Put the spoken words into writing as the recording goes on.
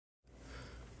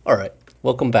All right,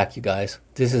 welcome back, you guys.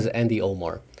 This is Andy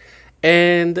Omar,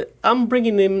 and I'm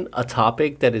bringing in a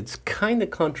topic that it's kind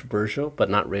of controversial, but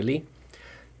not really.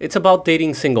 It's about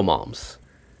dating single moms.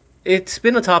 It's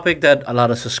been a topic that a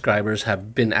lot of subscribers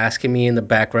have been asking me in the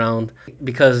background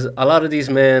because a lot of these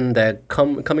men that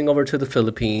coming over to the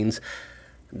Philippines,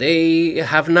 they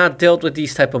have not dealt with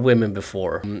these type of women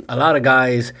before. A lot of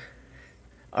guys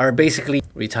are basically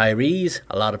retirees.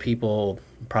 A lot of people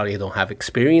probably don't have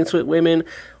experience with women,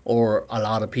 or a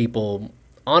lot of people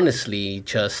honestly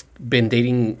just been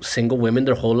dating single women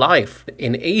their whole life.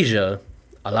 In Asia,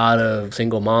 a lot of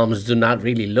single moms do not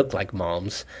really look like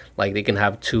moms. Like they can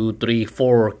have two, three,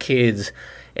 four kids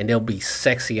and they'll be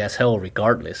sexy as hell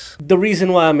regardless. The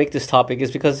reason why I make this topic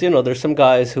is because, there's some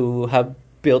guys who have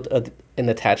built an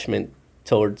attachment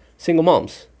towards single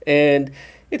moms. And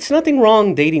it's nothing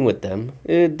wrong dating with them.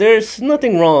 There's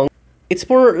nothing wrong. It's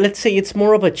more, let's say it's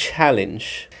more of a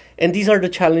challenge. And these are the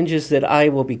challenges that I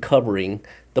will be covering.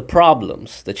 The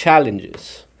problems, the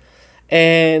challenges.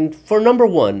 And for number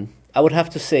one, I would have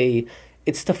to say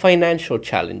it's the financial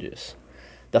challenges.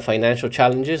 The financial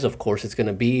challenges, of course, it's going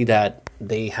to be that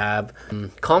they have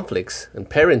conflicts in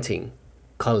parenting,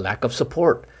 lack of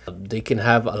support. They can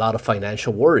have a lot of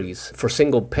financial worries. For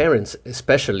single parents,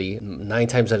 especially, 9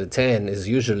 times out of 10 is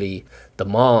usually the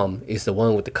mom is the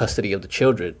one with the custody of the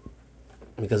children.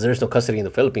 Because there's no custody in the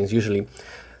Philippines, usually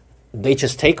they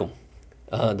just take them.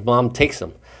 The mom takes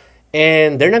them.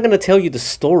 And they're not going to tell you the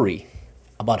story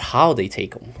about how they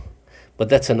take them. But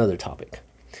that's another topic.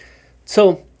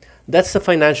 So that's the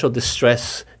financial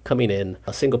distress coming in.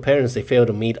 Single parents, they fail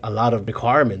to meet a lot of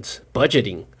requirements.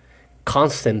 Budgeting,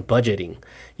 constant budgeting.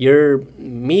 You're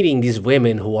meeting these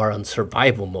women who are on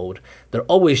survival mode. They're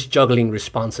always juggling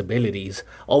responsibilities,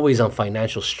 always on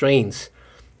financial strains.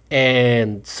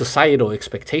 And societal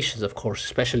expectations, of course,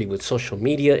 especially with social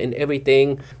media and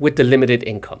everything, with the limited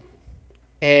income.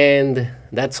 And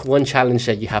that's one challenge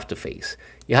that you have to face.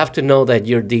 You have to know that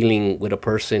you're dealing with a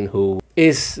person who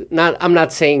is not, I'm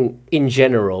not saying in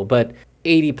general, but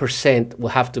 80% will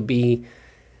have to be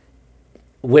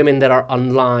women that are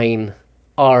online,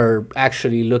 are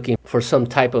actually looking for some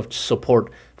type of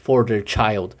support for their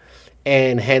child.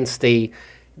 And hence they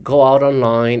go out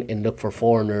online and look for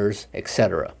foreigners,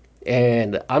 etc.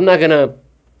 And I'm not going to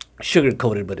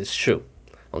sugarcoat it, but it's true.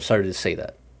 I'm sorry to say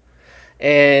that.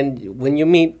 And when you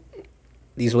meet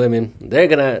these women, they're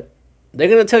gonna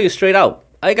tell you straight out,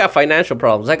 I got financial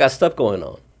problems. I got stuff going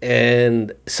on.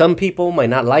 And some people might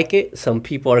not like it. Some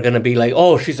people are going to be like,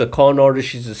 oh, she's a con artist.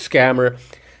 She's a scammer.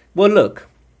 Well, look,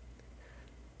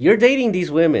 you're dating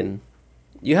these women.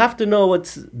 You have to know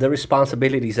what's the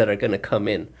responsibilities that are going to come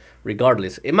in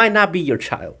regardless. It might not be your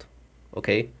child,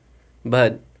 okay?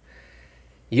 But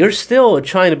you're still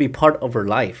trying to be part of her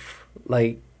life.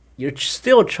 Like, you're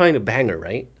still trying to bang her,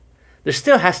 right? There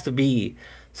still has to be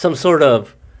some sort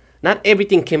of, not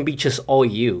everything can be just all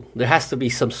you. There has to be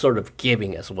some sort of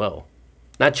giving as well,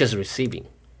 not just receiving.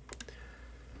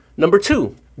 Number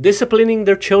two, disciplining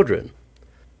their children.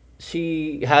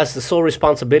 She has the sole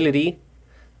responsibility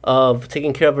of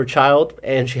taking care of her child,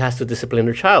 and she has to discipline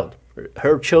her child.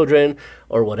 Her children,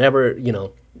 or whatever,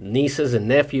 nieces and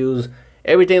nephews,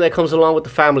 everything that comes along with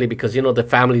the family, because, the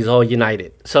family is all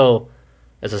united. So,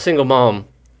 as a single mom,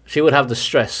 she would have the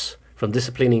stress from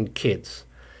disciplining kids.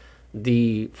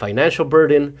 The financial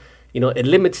burden, it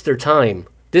limits their time.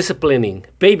 Disciplining,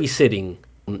 babysitting,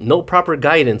 no proper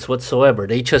guidance whatsoever.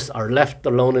 They just are left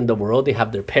alone in the world. They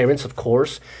have their parents, of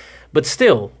course, but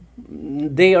still,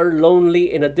 they are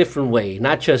lonely in a different way,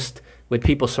 not just with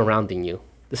people surrounding you.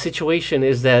 The situation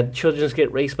is that children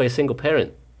get raised by a single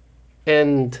parent.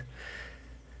 And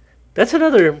that's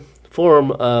another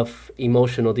form of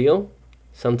emotional deal.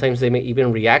 Sometimes they may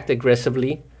even react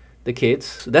aggressively, the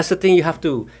kids. That's the thing you have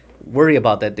to worry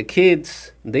about, that the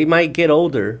kids, they might get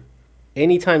older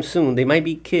anytime soon. They might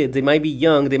be kids, they might be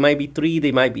young, they might be 3,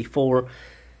 they might be 4.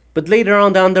 But later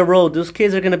on down the road, those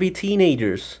kids are going to be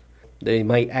teenagers. They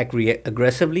might act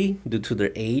aggressively due to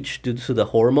their age, due to the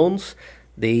hormones.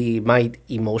 They might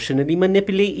emotionally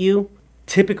manipulate you.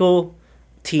 Typical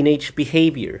teenage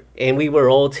behavior. And we were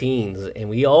all teens, and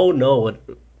we all know what,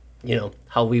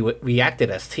 how we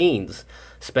reacted as teens,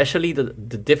 especially the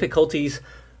difficulties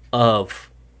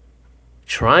of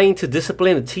trying to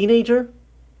discipline a teenager.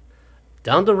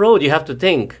 Down the road, you have to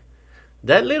think,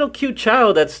 that little cute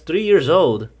child that's 3 years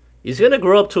old is going to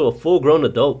grow up to a full-grown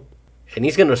adult, and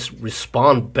he's going to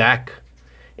respond back,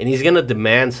 and he's going to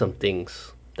demand some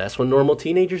things. That's what normal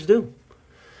teenagers do,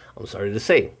 I'm sorry to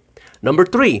say. Number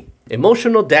 3,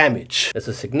 emotional damage. It's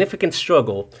a significant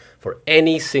struggle for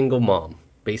any single mom,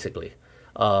 basically.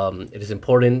 It is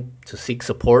important to seek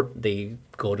support. They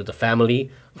go to the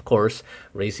family, of course.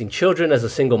 Raising children as a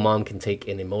single mom can take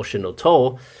an emotional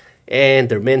toll, and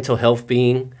their mental health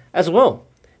being as well.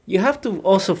 You have to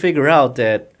also figure out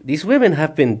that these women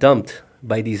have been dumped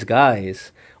by these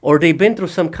guys, or they've been through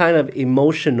some kind of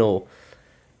emotional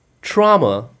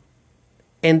trauma,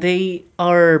 and they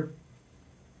are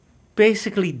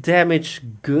basically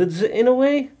damaged goods in a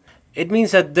way. It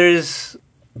means that there's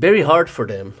very hard for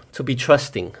them to be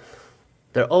trusting.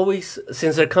 They're always,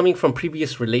 since they're coming from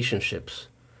previous relationships,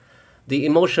 the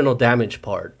emotional damage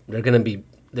part,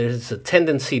 there's a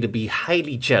tendency to be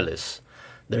highly jealous.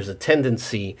 There's a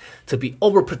tendency to be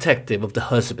overprotective of the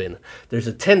husband. There's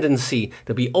a tendency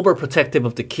to be overprotective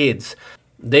of the kids.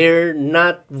 They're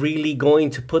not really going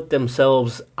to put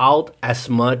themselves out as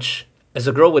much as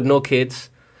a girl with no kids.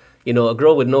 You know, a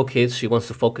girl with no kids, she wants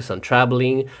to focus on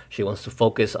traveling. She wants to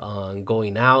focus on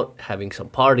going out, having some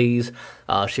parties.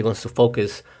 She wants to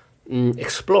focus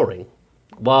exploring.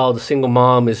 While the single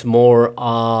mom is more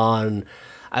on,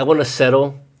 I want to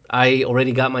settle. I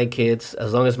already got my kids.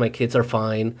 As long as my kids are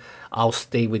fine, I'll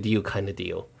stay with you kind of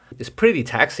deal. It's pretty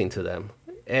taxing to them.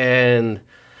 And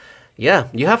yeah,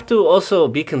 you have to also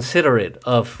be considerate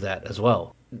of that as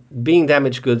well. Being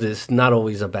damaged goods is not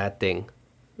always a bad thing.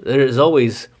 There is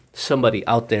always somebody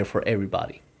out there for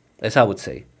everybody, as I would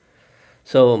say.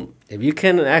 So if you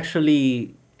can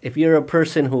actually, if you're a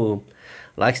person who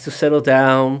likes to settle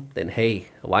down, then hey,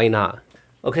 why not?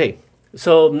 Okay,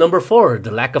 so number 4,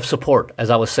 the lack of support, as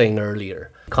I was saying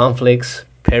earlier. Conflicts,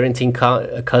 parenting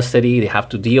custody, they have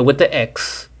to deal with the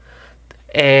ex.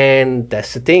 And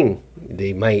that's the thing.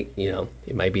 They might,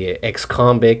 it might be an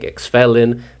ex-convict,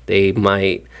 ex-felon. They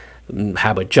might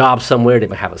have a job somewhere. They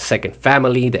might have a second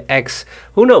family, the ex,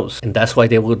 who knows? And that's why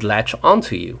they would latch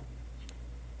onto you.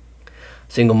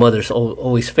 Single mothers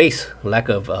always face lack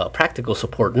of practical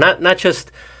support, not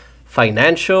just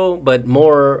financial, but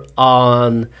more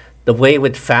on the way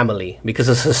with family, because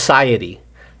of society.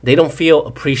 They don't feel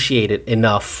appreciated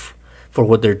enough for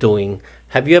what they're doing.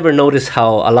 Have you ever noticed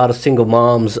how a lot of single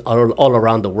moms all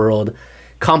around the world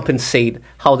compensate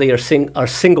how they are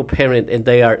single parent and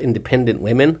they are independent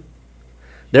women?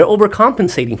 They're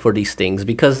overcompensating for these things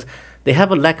because they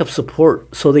have a lack of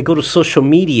support. So they go to social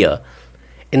media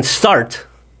and start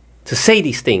to say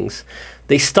these things.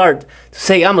 They start to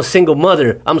say, I'm a single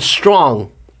mother, I'm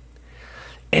strong.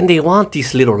 And they want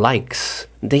these little likes.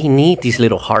 They need these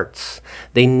little hearts.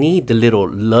 They need the little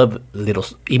love, little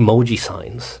emoji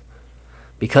signs.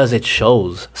 Because it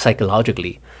shows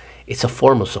psychologically, it's a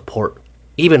form of support,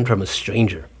 even from a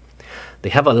stranger. They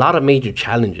have a lot of major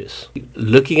challenges.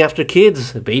 Looking after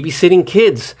kids, babysitting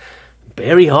kids,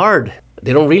 very hard.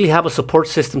 They don't really have a support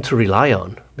system to rely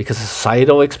on because of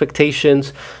societal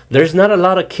expectations. There's not a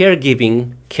lot of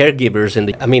caregivers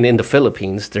in the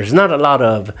Philippines. There's not a lot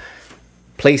of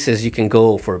places you can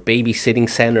go for babysitting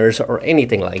centers or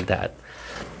anything like that.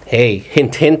 Hey,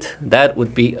 hint, hint, that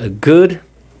would be a good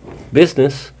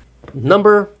business.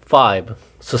 Number 5,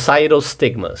 societal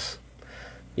stigmas.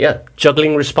 Yeah,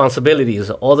 juggling responsibilities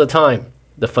all the time,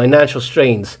 the financial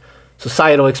strains,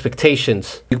 societal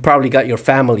expectations. You probably got your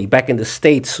family back in the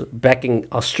States, back in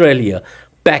Australia,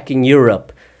 back in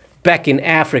Europe, back in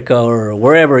Africa or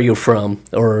wherever you're from,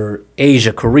 or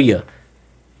Asia, Korea.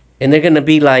 And they're going to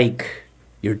be like,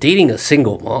 you're dating a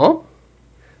single mom?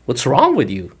 What's wrong with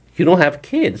you? You don't have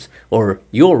kids, or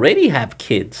you already have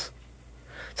kids.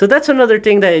 So that's another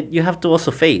thing that you have to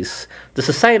also face. The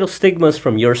societal stigmas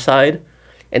from your side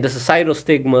and the societal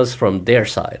stigmas from their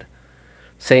side.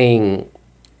 Saying,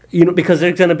 because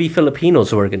there's going to be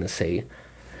Filipinos who are going to say,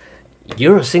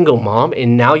 you're a single mom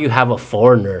and now you have a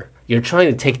foreigner. You're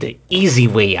trying to take the easy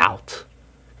way out.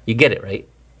 You get it, right?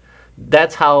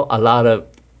 That's how a lot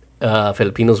of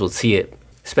Filipinos will see it,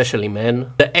 especially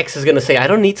men. The ex is going to say, I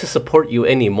don't need to support you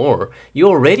anymore. You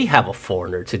already have a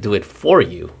foreigner to do it for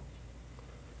you.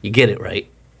 You get it, right?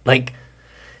 Like,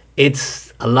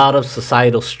 it's a lot of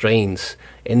societal strains.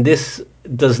 And this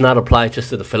does not apply just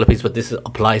to the Philippines, but this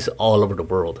applies all over the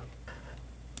world.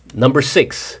 Number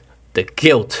 6, the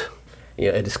guilt.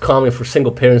 It is common for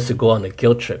single parents to go on a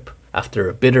guilt trip after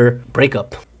a bitter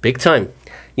breakup. Big time.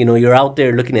 You're out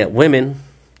there looking at women.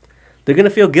 They're going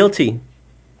to feel guilty.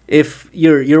 If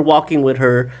you're walking with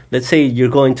her, let's say you're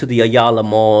going to the Ayala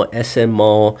Mall, SM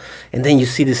Mall, and then you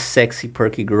see this sexy,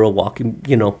 perky girl walking,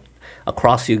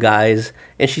 across you guys,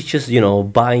 and she's just,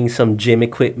 buying some gym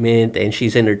equipment, and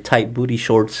she's in her tight booty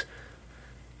shorts,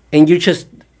 and you just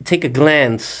take a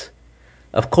glance.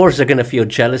 Of course, they're going to feel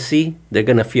jealousy. They're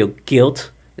going to feel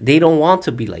guilt. They don't want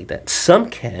to be like that. Some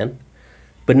can,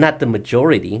 but not the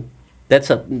majority. That's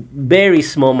a very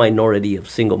small minority of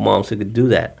single moms who could do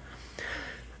that.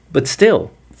 But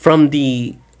still, from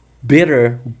the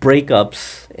bitter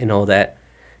breakups and all that,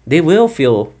 they will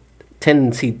feel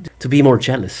tendency to be more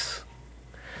jealous.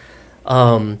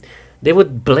 They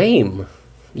would blame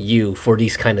you for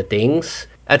these kind of things.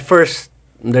 At first,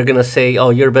 they're gonna say, "Oh,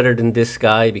 you're better than this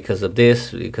guy because of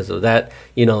this, because of that."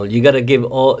 You know, you gotta give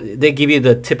all. They give you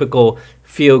the typical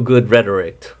feel-good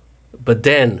rhetoric, but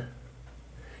then,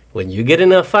 when you get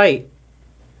in a fight,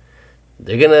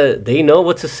 they know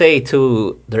what to say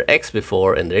to their ex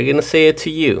before, and they're gonna say it to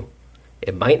you.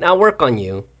 It might not work on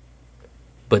you,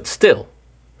 but still,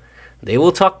 they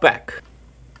will talk back.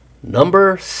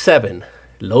 Number 7,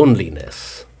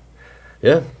 loneliness.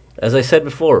 Yeah, as I said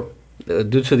before,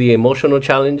 due to the emotional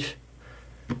challenge,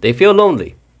 they feel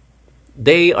lonely.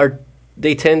 They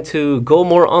tend to go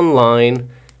more online,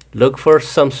 look for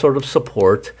some sort of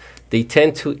support. They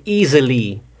tend to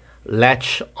easily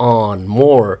latch on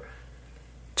more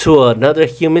to another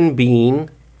human being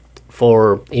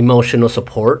for emotional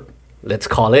support, let's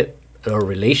call it, or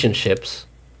relationships.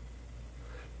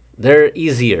 They're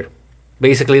easier.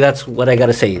 Basically, that's what I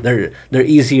gotta say. They're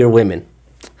easier women.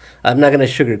 I'm not gonna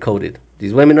sugarcoat it.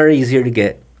 These women are easier to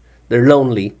get. They're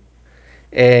lonely,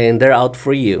 and they're out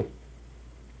for you.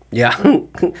 Yeah,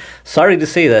 sorry to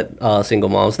say that, single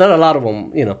moms. Not a lot of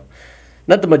them, you know,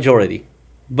 not the majority,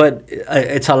 but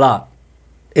it's a lot.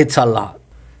 It's a lot.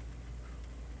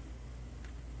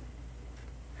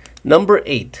 Number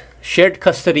 8, shared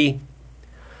custody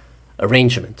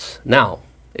arrangements. Now,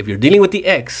 if you're dealing with the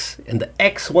ex and the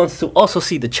ex wants to also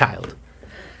see the child,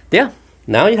 yeah,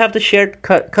 now you have the shared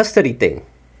custody thing.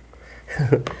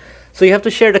 So you have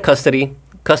to share the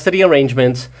custody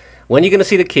arrangements. When you're going to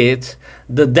see the kids,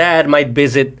 the dad might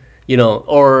visit, you know,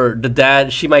 or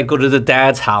she might go to the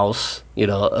dad's house, you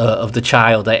know, of the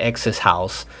child, the ex's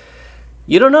house.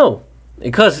 You don't know,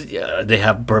 because they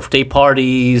have birthday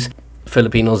parties.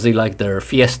 Filipinos, they like their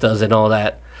fiestas and all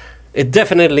that.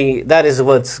 That is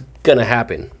what's gonna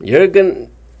happen.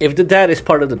 If the dad is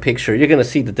part of the picture, you're gonna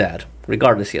see the dad,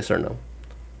 regardless, yes or no.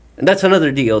 And that's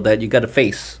another deal that you gotta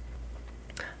face.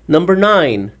 Number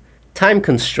 9, time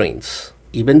constraints.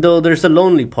 Even though there's the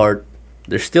lonely part,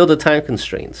 there's still the time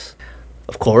constraints.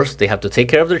 Of course, they have to take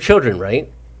care of their children,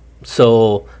 right?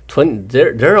 So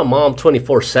they're a mom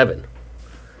 24/7.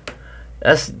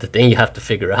 That's the thing you have to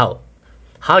figure out.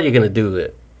 How you're gonna do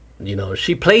it? You know,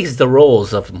 she plays the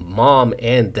roles of mom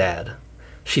and dad.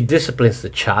 She disciplines the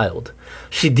child.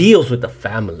 She deals with the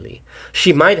family.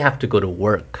 She might have to go to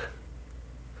work.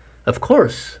 Of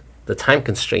course, the time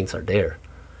constraints are there.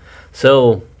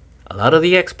 So, a lot of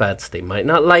the expats, they might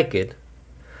not like it,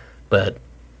 but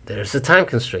there's the time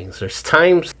constraints. There's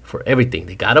times for everything.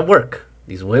 They gotta work.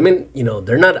 These women, you know,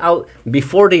 they're not out.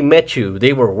 Before they met you,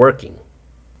 they were working.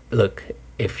 Look,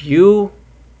 if you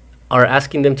are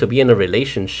asking them to be in a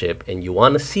relationship and you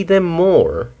want to see them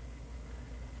more,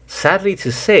 sadly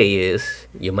to say is,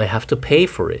 you might have to pay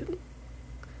for it.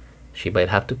 She might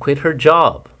have to quit her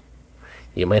job.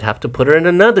 You might have to put her in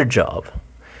another job.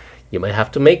 You might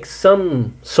have to make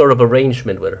some sort of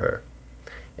arrangement with her.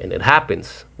 And it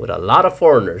happens with a lot of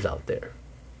foreigners out there.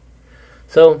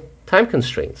 So, time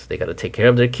constraints. They got to take care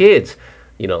of their kids.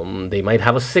 You know, they might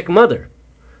have a sick mother.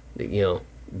 You know,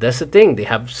 that's the thing. They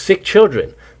have sick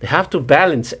children. They have to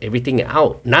balance everything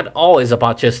out. Not all is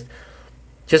about just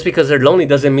because they're lonely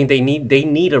doesn't mean they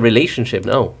need a relationship.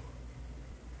 No.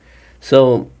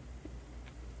 So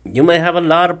you might have a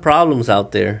lot of problems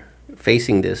out there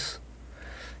facing this.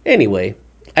 Anyway,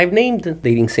 I've named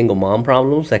dating single mom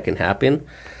problems that can happen.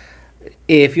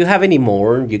 If you have any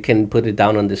more, you can put it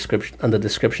down on the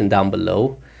description down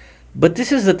below. But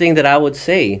this is the thing that I would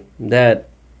say, that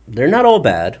they're not all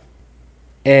bad.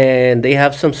 And they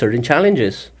have some certain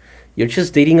challenges. You're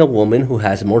just dating a woman who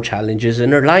has more challenges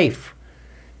in her life.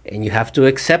 And you have to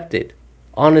accept it.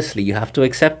 Honestly, you have to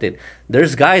accept it.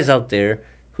 There's guys out there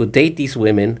who date these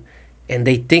women and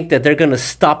they think that they're going to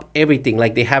stop everything.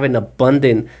 Like they have an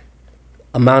abundant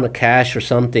amount of cash or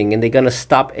something. And they're going to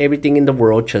stop everything in the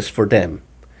world just for them.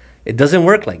 It doesn't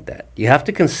work like that. You have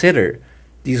to consider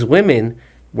these women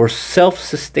were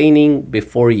self-sustaining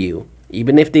before you.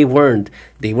 Even if they weren't,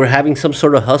 they were having some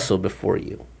sort of hustle before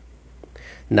you.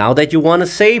 Now that you want to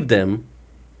save them,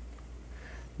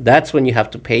 that's when you have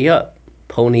to pay up,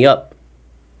 pony up.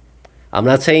 I'm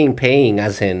not saying paying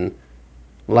as in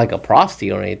like a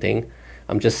prostitute or anything.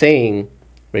 I'm just saying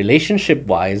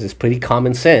relationship-wise, it's pretty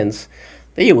common sense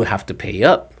that you would have to pay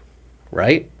up,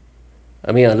 right?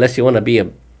 I mean, unless you want to be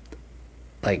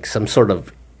like some sort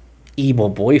of evil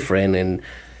boyfriend and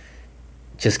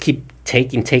just keep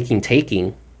taking,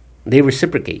 they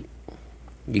reciprocate.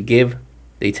 You give,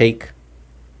 they take.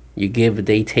 You give,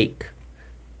 they take.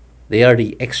 They are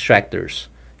the extractors.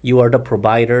 You are the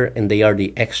provider and they are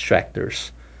the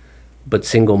extractors. But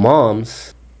single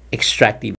moms extract even